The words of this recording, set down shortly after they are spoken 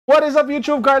What is up,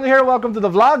 YouTube? Carlo here. Welcome to the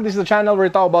vlog. This is the channel where we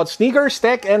talk about sneakers,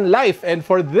 tech, and life. And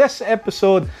for this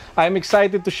episode, I'm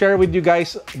excited to share with you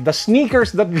guys the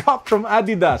sneakers that dropped from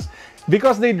Adidas,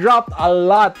 because they dropped a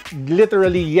lot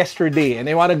literally yesterday, and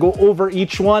I want to go over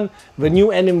each one: the new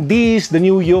NMDs, the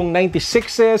new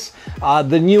YUNG-96s,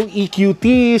 the new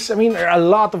EQTs. I mean, there are a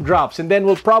lot of drops, and then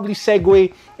we'll probably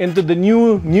segue into the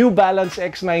New Balance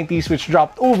X90s, which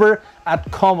dropped over at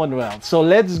Commonwealth. So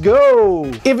let's go!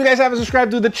 If you guys haven't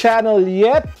subscribed to the channel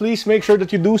yet, please make sure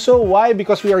that you do so. Why?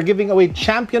 Because we are giving away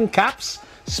champion caps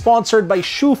sponsored by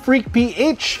Shoe Freak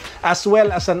PH, as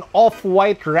well as an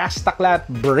off-white Rastaclat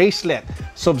bracelet.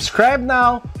 Subscribe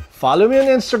now, follow me on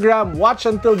Instagram, watch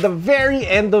until the very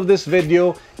end of this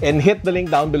video, and hit the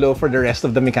link down below for the rest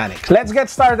of the mechanics. Let's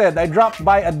get started. I dropped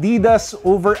by Adidas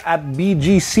over at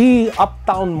BGC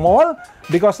Uptown Mall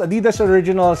because Adidas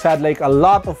Originals had like a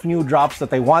lot of new drops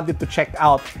that I wanted to check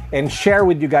out and share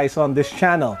with you guys on this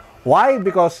channel. Why?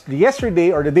 Because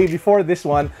yesterday or the day before this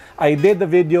one, I did the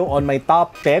video on my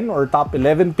top 10 or top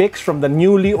 11 picks from the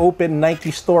newly opened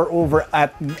Nike store over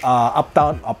at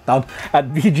Uptown at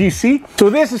BGC.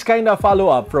 So this is kind of a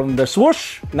follow-up from the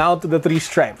swoosh now to the 3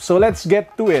 stripes. So let's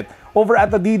get to it. Over at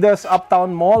Adidas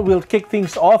Uptown Mall, we'll kick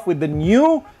things off with the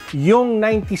new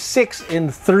YUNG-96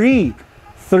 in three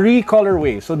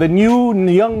colorways. So the new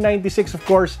YUNG-96, of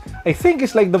course, I think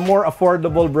is like the more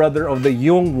affordable brother of the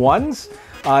Yung ones.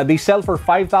 They sell for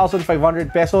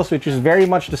 5,500 pesos, which is very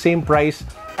much the same price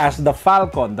as the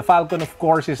Falcon. The Falcon, of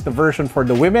course, is the version for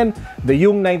the women. The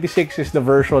YUNG-96 is the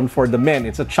version for the men.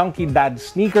 It's a chunky dad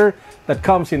sneaker that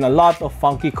comes in a lot of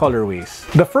funky colorways.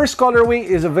 The first colorway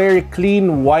is a very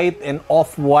clean white and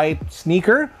off-white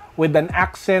sneaker with an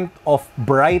accent of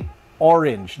bright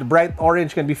orange. The bright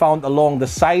orange can be found along the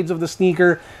sides of the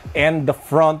sneaker and the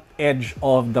front edge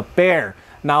of the pair.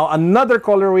 Now, another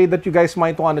colorway that you guys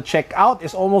might want to check out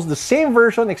is almost the same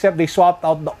version, except they swapped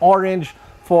out the orange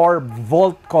for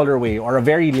Volt colorway, or a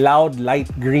very loud light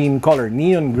green color,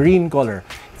 neon green color.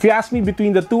 If you ask me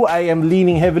between the two, I am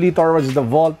leaning heavily towards the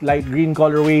Volt light green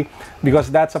colorway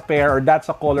because that's a pair, or that's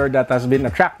a color that has been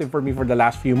attractive for me for the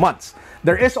last few months.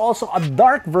 There is also a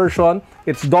dark version.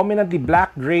 It's dominantly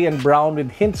black, gray, and brown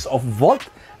with hints of Volt.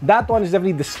 That one is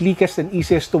definitely the sleekest and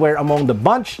easiest to wear among the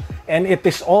bunch, and it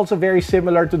is also very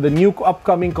similar to the new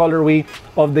upcoming colorway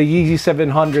of the Yeezy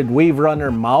 700 Wave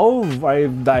Runner Mauve. I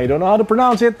don't know how to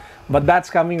pronounce it, but that's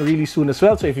coming really soon as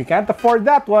well. So if you can't afford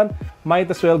that one,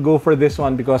 might as well go for this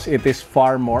one because it is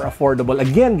far more affordable.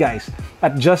 Again, guys,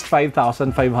 at just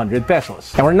 5,500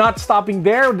 pesos. And we're not stopping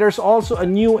there. There's also a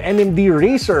new NMD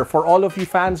RACER for all of you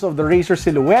fans of the RACER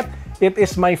silhouette. It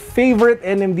is my favorite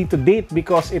NMD to date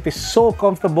because it is so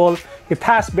comfortable, it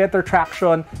has better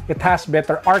traction, it has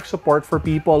better arch support for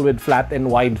people with flat and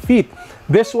wide feet.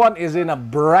 This one is in a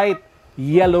bright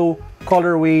yellow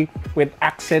colorway with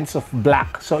accents of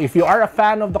black. So if you are a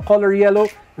fan of the color yellow,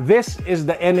 this is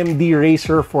the NMD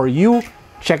RACER for you.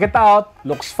 Check it out,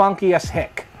 looks funky as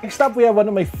heck. Next up, we have one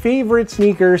of my favorite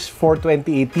sneakers for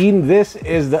 2018. This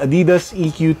is the Adidas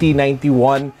EQT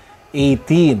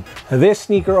 9118. This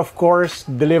sneaker, of course,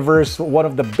 delivers one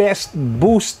of the best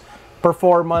boost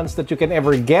performance that you can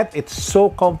ever get. It's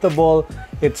so comfortable.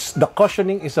 The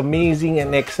cushioning is amazing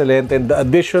and excellent, and the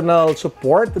additional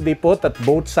support that they put at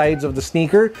both sides of the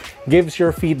sneaker gives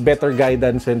your feet better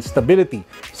guidance and stability,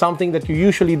 something that you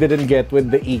usually didn't get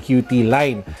with the EQT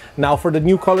line. Now, for the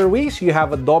new colorways, you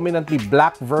have a dominantly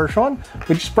black version,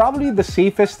 which is probably the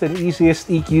safest and easiest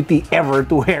EQT ever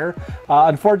to wear.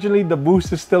 Unfortunately, the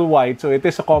boost is still white, so it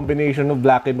is a combination of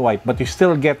black and white, but you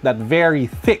still get that very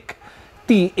thick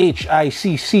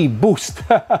THICC boost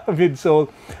midsole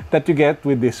that you get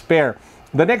with this pair.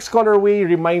 The next colorway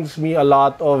reminds me a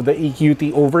lot of the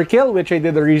EQT Overkill, which I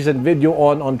did a recent video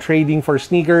on trading for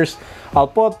sneakers. I'll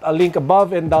put a link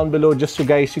above and down below just so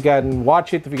guys you can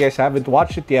watch it if you guys haven't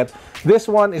watched it yet. This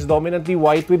one is dominantly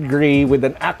white with gray with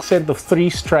an accent of 3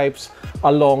 stripes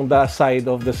along the side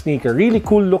of the sneaker. Really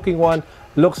cool looking one.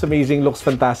 Looks amazing, looks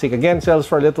fantastic. Again, sells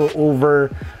for a little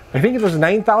over, I think it was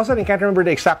 9,000. I can't remember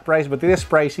the exact price, but it is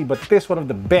pricey. But it is one of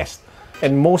the best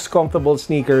and most comfortable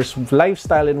sneakers,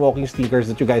 lifestyle and walking sneakers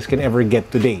that you guys can ever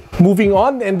get today. Moving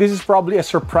on, and this is probably a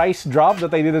surprise drop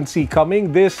that I didn't see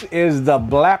coming. This is the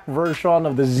black version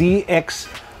of the ZX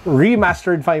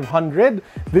Remastered 500.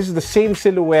 This is the same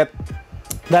silhouette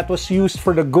that was used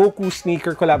for the Goku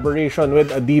sneaker collaboration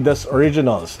with Adidas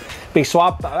Originals. They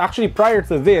swapped, actually prior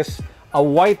to this,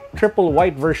 a triple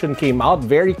white version came out.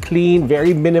 Very clean,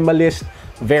 very minimalist,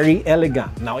 very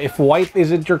elegant. Now, if white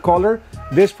isn't your color,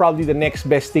 this is probably the next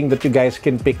best thing that you guys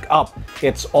can pick up.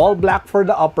 It's all black for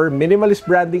the upper, minimalist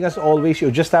branding as always.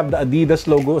 You just have the Adidas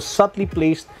logo subtly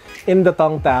placed in the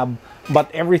tongue tab,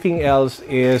 but everything else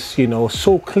is, you know,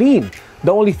 so clean.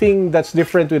 The only thing that's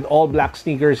different with all black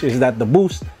sneakers is that the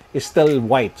boost is still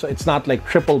white, so it's not like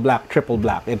triple black.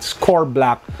 It's core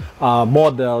black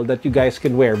model that you guys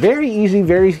can wear. Very easy,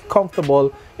 very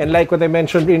comfortable, and like what I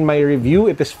mentioned in my review,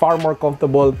 it is far more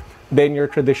comfortable than your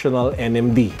traditional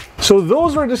NMD. So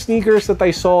those were the sneakers that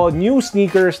I saw, new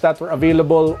sneakers that were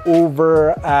available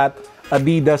over at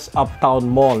Adidas Uptown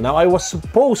Mall. Now, I was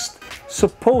supposed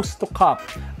to cop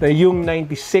the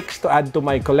YUNG-96 to add to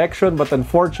my collection, but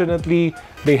unfortunately,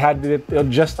 they had it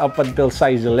just up until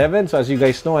size 11. So as you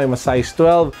guys know, I'm a size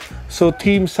 12. So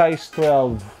team size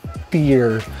 12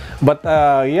 tier. But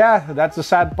yeah, that's the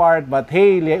sad part. But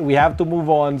hey, we have to move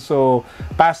on. So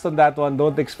passed on that one.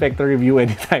 Don't expect a review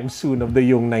anytime soon of the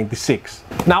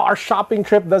YUNG-96. Now, our shopping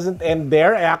trip doesn't end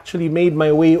there. I actually made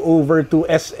my way over to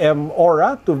SM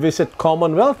Aura to visit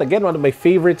Commonwealth. Again, one of my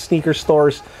favorite sneaker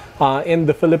stores in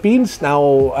the Philippines.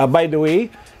 Now, by the way,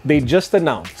 they just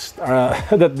announced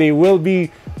that they will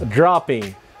be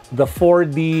dropping the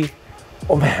 4D,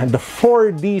 oh man, the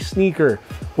 4D sneaker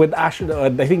with I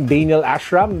think Daniel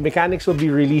Ashram. Mechanics will be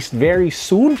released very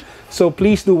soon, so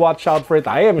please do watch out for it.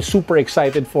 I am super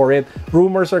excited for it.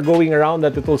 Rumors are going around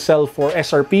that it will sell for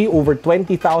SRP over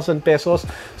 20,000 pesos.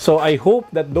 So I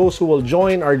hope that those who will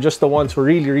join are just the ones who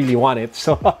really want it.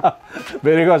 So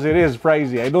because it is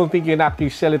pricey. I don't think you can actually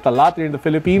sell it a lot here in the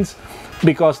Philippines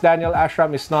because Daniel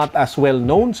Ashram is not as well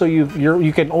known. So you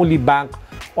can only bank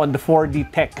on the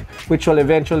 4D tech, which will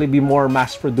eventually be more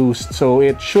mass-produced, so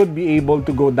it should be able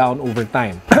to go down over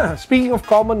time. Speaking of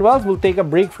Commonwealth, we'll take a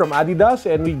break from Adidas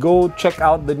and we go check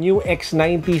out the new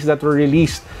X90s that were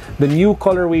released. The new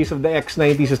colorways of the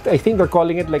X90s, I think they're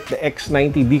calling it like the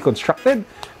X90 Deconstructed,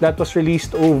 that was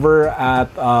released over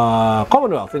at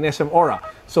Commonwealth in SM Aura.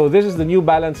 So this is the New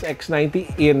Balance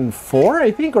X90 in 4,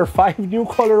 I think, or 5 new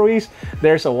colorways.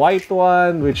 There's a white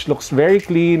one, which looks very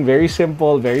clean, very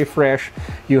simple, very fresh.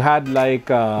 You had like,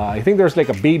 I think there's like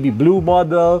a baby blue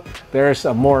model. There's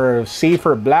a more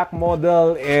safer black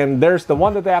model. And there's the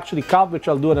one that I actually copped, which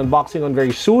I'll do an unboxing on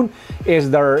very soon,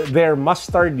 is their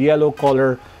mustard yellow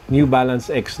color New Balance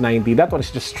X90. That one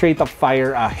is just straight up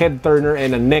fire, a head turner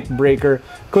and a neck breaker.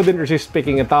 Couldn't resist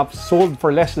picking it up. Sold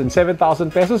for less than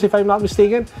 7,000 pesos if I'm not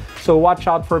mistaken. So watch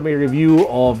out for my review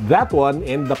of that one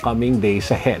in the coming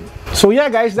days ahead. So yeah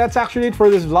guys, that's actually it for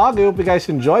this vlog. I hope you guys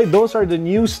enjoyed. Those are the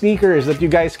new sneakers that you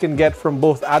guys can get from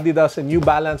both Adidas and New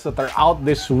Balance that are out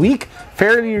this week.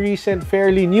 Fairly recent,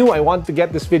 fairly new. I want to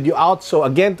get this video out. So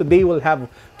again, today we'll have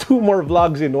 2 more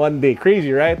vlogs in one day.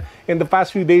 Crazy, right? In the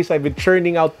past few days, I've been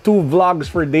churning out 2 vlogs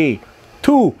per day.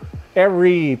 2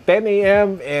 every 10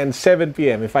 a.m. and 7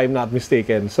 p.m. if I'm not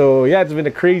mistaken. So yeah, it's been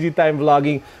a crazy time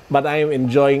vlogging, but I am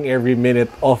enjoying every minute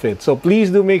of it. So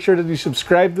please do make sure that you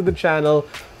subscribe to the channel,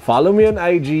 follow me on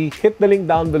IG, hit the link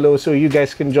down below so you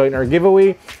guys can join our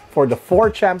giveaway for the 4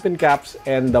 champion caps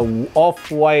and the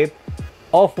off-white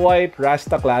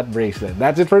Rastaclat bracelet.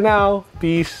 That's it for now.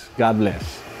 Peace. God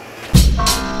bless.